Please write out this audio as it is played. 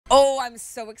Oh, I'm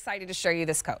so excited to show you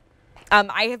this coat.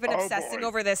 I have been obsessing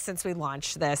over this since we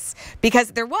launched this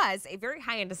because there was a very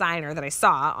high-end designer that I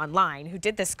saw online who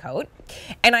did this coat.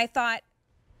 And I thought,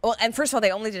 well, and first of all,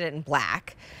 they only did it in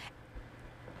black.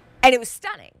 And it was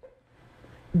stunning.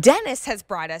 Dennis has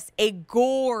brought us a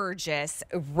gorgeous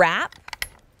wrap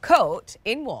coat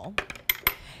in wool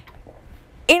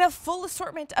in a full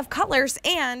assortment of colors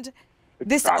and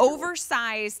this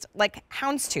oversized like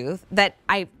houndstooth that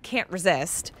I can't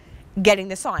resist getting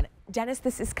this on. Dennis,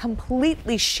 this is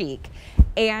completely chic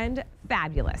and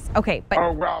fabulous. Okay, but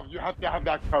oh wow, you have to have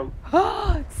that coat.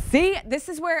 See, this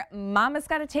is where Mama's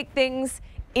got to take things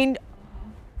in.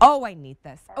 Oh, I need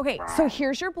this. Okay, so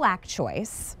here's your black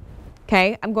choice.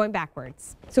 Okay, I'm going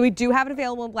backwards. So we do have it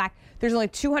available in black. There's only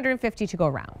 250 to go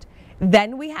around.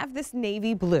 Then we have this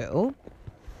navy blue.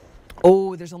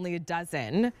 Oh, there's only a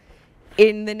dozen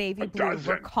in the navy blue.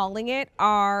 We're calling it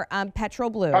our petrol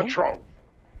blue. Petrol.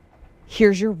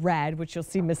 Here's your red, which you'll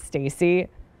see Miss Stacy.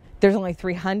 There's only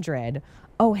 300.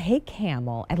 Oh, hey,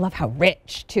 camel. I love how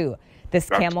rich, too, this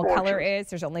camel color is.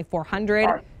 There's only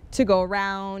 400 to go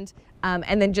around.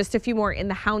 And then just a few more in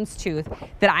the houndstooth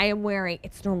that I am wearing.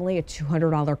 It's normally a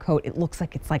 $200 coat. It looks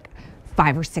like it's like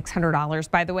 $500 or $600,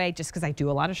 by the way, just because I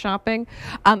do a lot of shopping.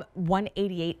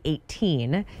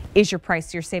 $188.18 is your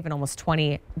price. You're saving almost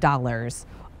 $20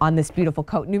 on this beautiful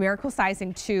coat. Numerical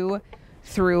sizing 2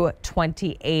 through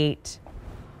 28.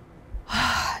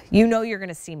 You know you're going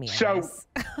to see me in this.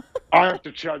 I have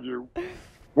to tell you,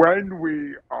 when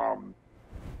we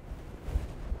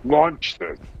launched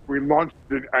this, we launched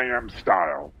it AM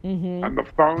style, and the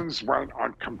phones went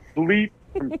on complete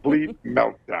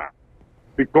meltdown.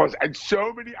 Because, and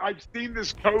so many, I've seen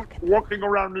this coat walking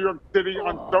around New York City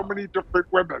on so many different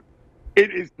women.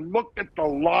 It is, look at the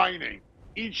lining.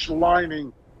 Each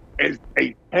lining is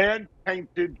a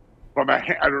hand-painted from an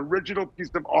original piece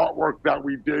of artwork that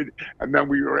we did, and then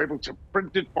we were able to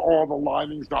print it for all the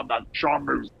linings on that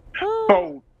charmeuse.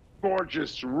 Bold,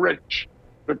 gorgeous, rich.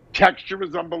 The texture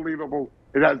is unbelievable.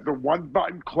 It has the one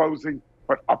button closing,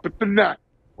 but up at the neck,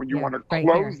 when you want to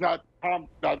close that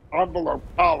envelope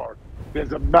collar,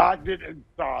 there's a magnet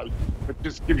inside that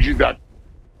just gives you that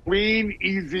clean,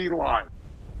 easy line.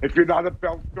 If you're not a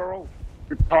belt girl,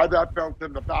 you tie that belt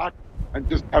in the back and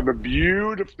just have a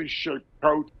beautifully shaped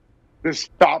coat. This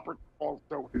fabric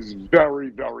also is very,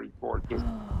 very gorgeous.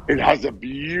 It has a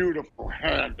beautiful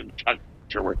hand and texture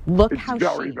to it. Look it's how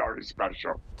very, very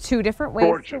special. 2 different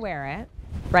ways to wear it,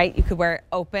 right? You could wear it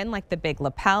open like the big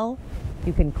lapel.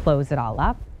 You can close it all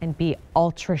up and be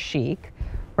ultra chic,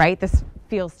 right? This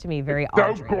feels to me very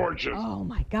so gorgeous. Oh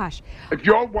my gosh. If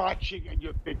you're watching and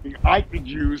you're thinking, I could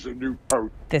use a new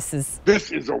coat, this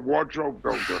is a wardrobe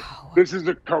builder. Wow. This is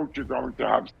a coat you're going to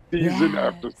have season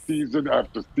after season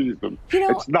after season. You know,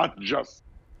 it's not just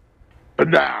for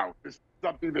now. It's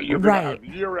something that you're going to have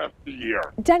year after year.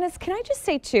 Dennis, can I just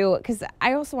say too, because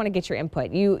I also want to get your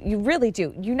input. You really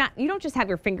do. You don't just have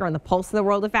your finger on the pulse of the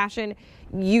world of fashion.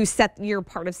 You're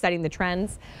part of setting the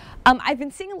trends. I've been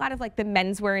seeing a lot of like the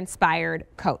menswear inspired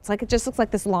coats. Like it just looks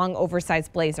like this long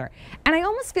oversized blazer. And I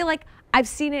almost feel like I've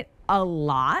seen it a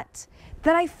lot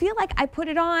that I feel like I put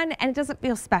it on and it doesn't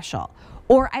feel special.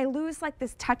 Or I lose like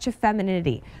this touch of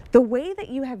femininity. The way that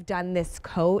you have done this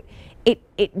coat,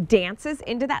 it dances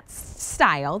into that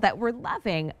style that we're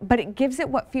loving, but it gives it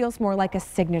what feels more like a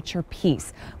signature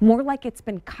piece, more like it's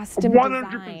been custom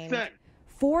 100%. designed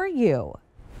for you.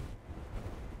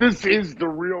 This is the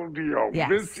real deal. Yes.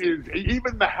 This is,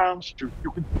 even the houndstooth,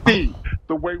 you can see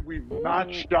the way we've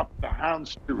matched up the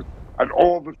houndstooth and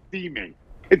all the theming.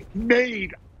 It's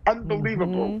made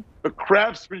unbelievable. The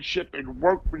craftsmanship and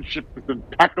workmanship is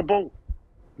impeccable.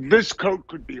 This coat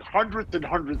could be hundreds and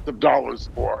hundreds of dollars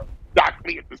for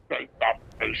exactly at the same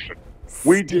application.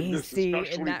 We did this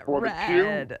especially for the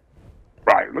Q.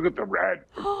 Right, look at the red.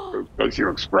 She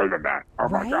looks great on that. Oh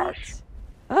my gosh.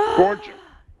 Gorgeous,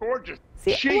 gorgeous.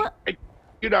 Chic.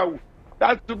 You know,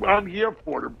 that's what I'm here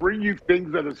for, to bring you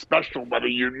things that are special, that are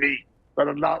unique, that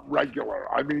are not regular.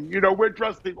 I mean, you know, we're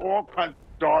dressing all kinds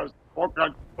of stars, all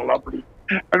kinds of celebrities,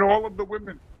 and all of the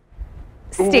women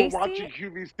who were watching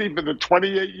QVC for the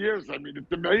 28 years. I mean,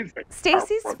 it's amazing.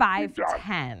 Stacy's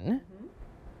 5'10".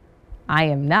 I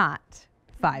am not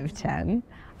 5'10".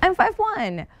 I'm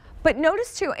 5'1". But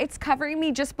notice too, it's covering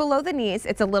me just below the knees.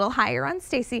 It's a little higher on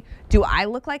Stacy. Do I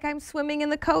look like I'm swimming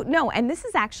in the coat? No. And this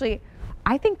is actually,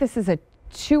 I think this is a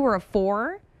 2 or a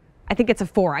 4. I think it's a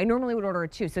 4. I normally would order a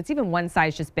 2, so it's even one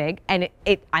size just big. And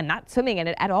I'm not swimming in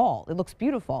it at all. It looks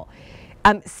beautiful.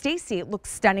 Stacy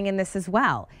looks stunning in this as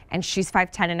well, and she's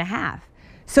 5'10 and a half.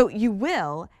 So you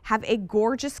will have a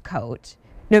gorgeous coat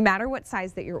no matter what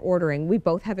size that you're ordering, we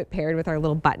both have it paired with our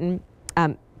little button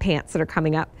pants that are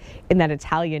coming up in that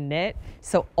Italian knit.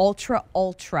 So ultra,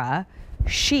 ultra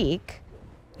chic.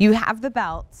 You have the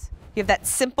belt. You have that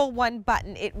simple one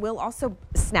button. It will also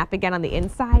snap again on the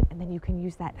inside, and then you can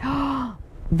use that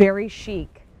very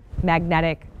chic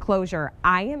magnetic closure.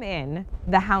 I am in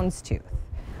the houndstooth.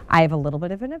 I have a little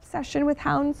bit of an obsession with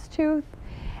houndstooth,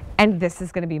 and this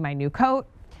is going to be my new coat.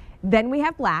 Then we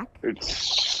have black.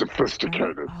 It's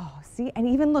sophisticated. Oh, see, and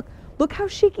even look how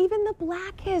chic even the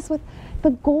black is with the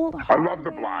gold hardware. I love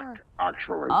the black,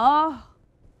 actually. Oh,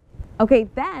 okay,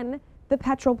 then the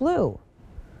petrol blue,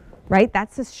 right?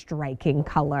 That's a striking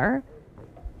color.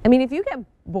 I mean, if you get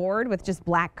bored with just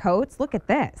black coats, look at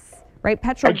this, right?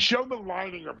 Petrol. And show the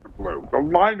lining of the blue. The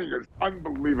lining is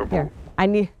unbelievable. Here, I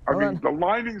mean, the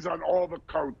linings on all the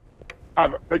coats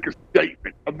make a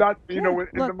statement. And that, you know, in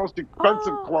the most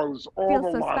expensive clothes, all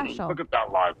the linings. Special. Look at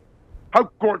that line. How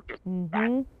gorgeous.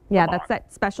 Mm-hmm. Yeah, that's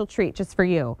that special treat just for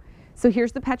you. So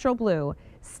here's the petrol blue.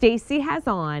 Stacy has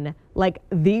on like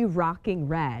the rocking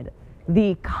red,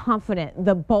 the confident,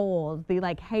 the bold, the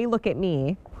like, hey, look at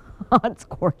me. Oh, it's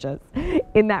gorgeous.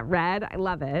 In that red, I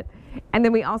love it. And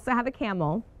then we also have a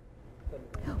camel,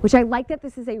 which I like that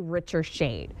this is a richer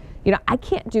shade. You know, I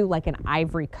can't do like an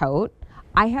ivory coat.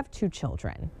 I have 2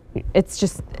 children. That's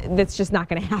just not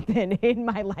going to happen in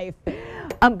my life.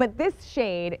 But this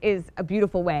shade is a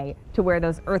beautiful way to wear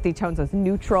those earthy tones, those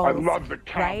neutrals. I love the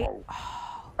camel. Right?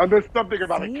 Oh, and there's something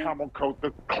about a camel coat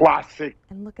that's classic,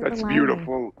 and look at that's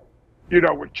beautiful. You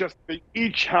know, with just they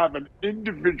each have an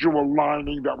individual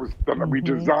lining that we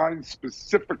designed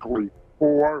specifically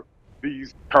for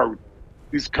these coats.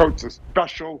 These coats are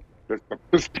special. They're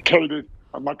sophisticated.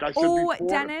 And like I said before,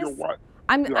 Dennis, if you're what.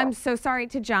 I'm so sorry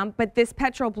to jump, but this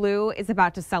petrol blue is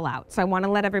about to sell out. So I want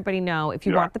to let everybody know if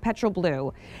you want the petrol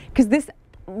blue, because this,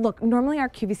 look, normally our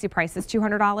QVC price is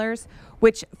 $200,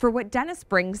 which for what Dennis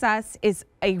brings us is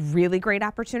a really great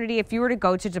opportunity. If you were to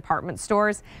go to department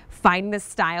stores, find this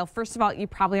style, first of all, you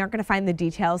probably aren't going to find the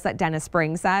details that Dennis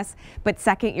brings us, but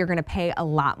second, you're going to pay a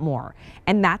lot more.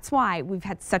 And that's why we've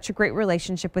had such a great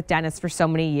relationship with Dennis for so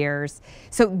many years.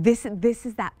 So this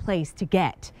is that place to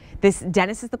get.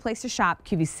 Dennis is the place to shop.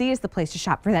 QVC is the place to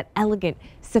shop for that elegant,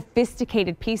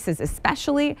 sophisticated pieces,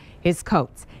 especially his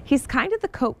coats. He's kind of the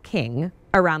coat king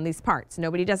around these parts.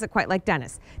 Nobody does it quite like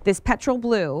Dennis. This petrol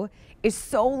blue is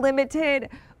so limited.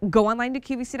 Go online to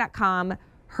QVC.com.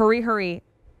 Hurry, hurry.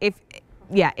 If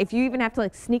you even have to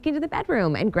like sneak into the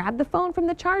bedroom and grab the phone from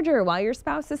the charger while your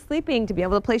spouse is sleeping to be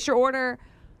able to place your order,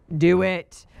 do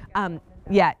it.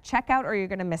 Check out or you're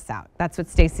going to miss out. That's what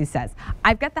Stacy says.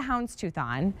 I've got the houndstooth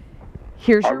on.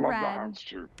 Here's your red. I love the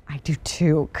houndstooth. I do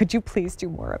too. Could you please do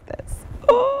more of this?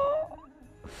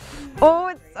 Oh,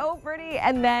 it's so pretty.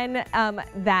 And then are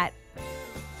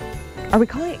we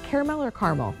calling it caramel or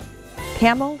caramel?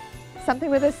 Camel?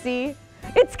 Something with a C?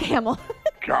 It's camel.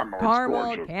 Camel.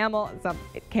 Caramel, camel,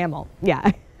 camel.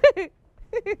 Yeah.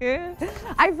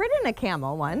 I've ridden a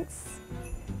camel once.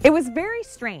 It was very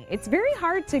strange. It's very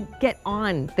hard to get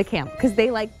on the camel because they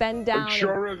like bend down. It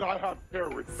sure is. I have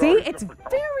too. It's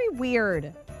very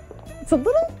weird. It's a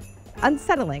little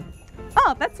unsettling.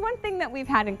 Oh, that's one thing that we've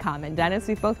had in common, Dennis.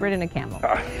 We've both ridden a camel.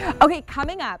 Okay,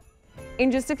 coming up in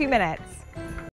just a few minutes,